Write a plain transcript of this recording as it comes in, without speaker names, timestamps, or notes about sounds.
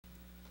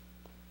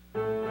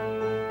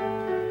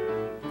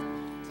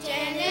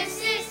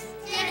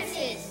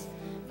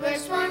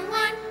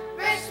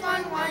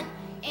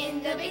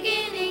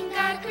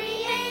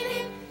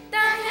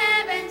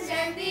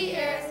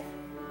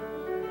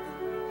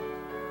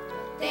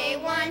Day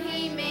one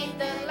he made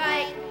the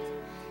light,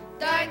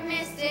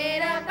 darkness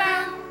did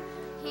abound.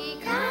 He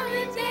called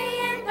it day,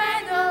 and by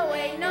the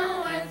way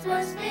no earth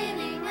was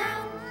spinning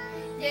out.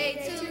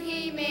 Day two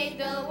he made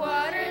the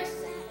waters,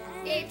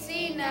 it's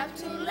enough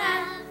to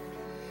laugh.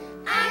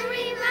 I'm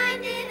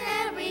reminded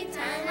every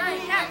time I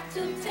have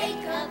to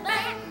take a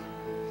bath.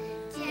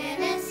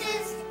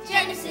 Genesis,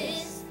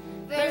 Genesis,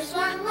 verse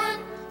 1:1,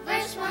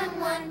 verse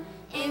 1:1.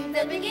 In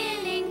the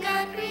beginning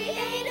God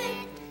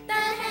created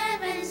the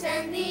heavens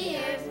and the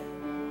earth.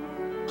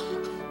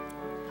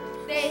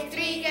 Day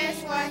three,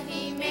 guess what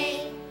he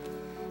made?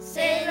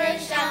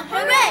 Sailors shout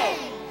hooray!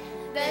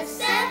 The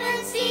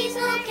seven seas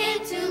all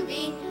came to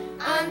be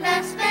on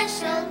that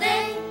special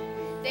day.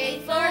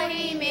 Day four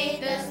he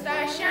made the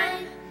stars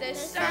shine, the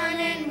sun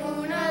and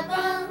moon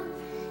above.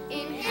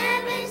 In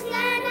heaven's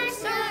land and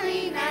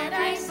starry night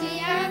I see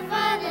our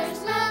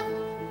Father's love.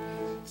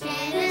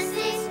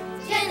 Genesis,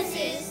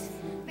 Genesis,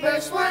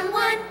 verse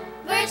 1:1,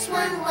 verse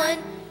 1:1.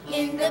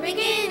 In the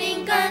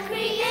beginning God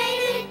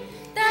created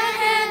the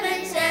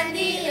heavens and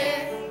the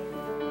earth.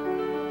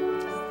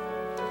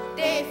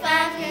 Day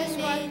five he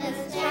made the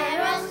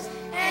sparrows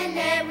and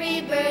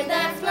every bird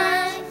that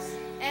flies,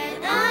 and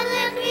all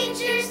the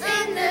creatures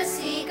in the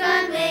sea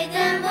God made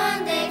them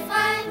on day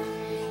five.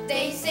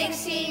 Day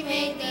six he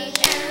made the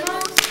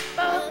animals,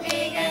 both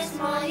big and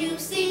small you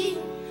see,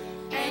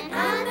 and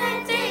on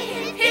that day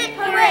hip hip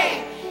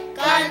hooray,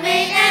 God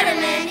made Adam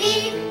and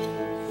Eve.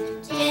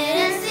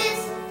 Genesis,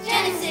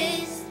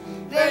 Genesis,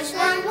 verse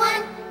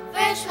 1:1,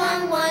 verse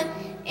 1:1.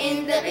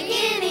 In the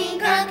beginning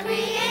God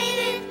created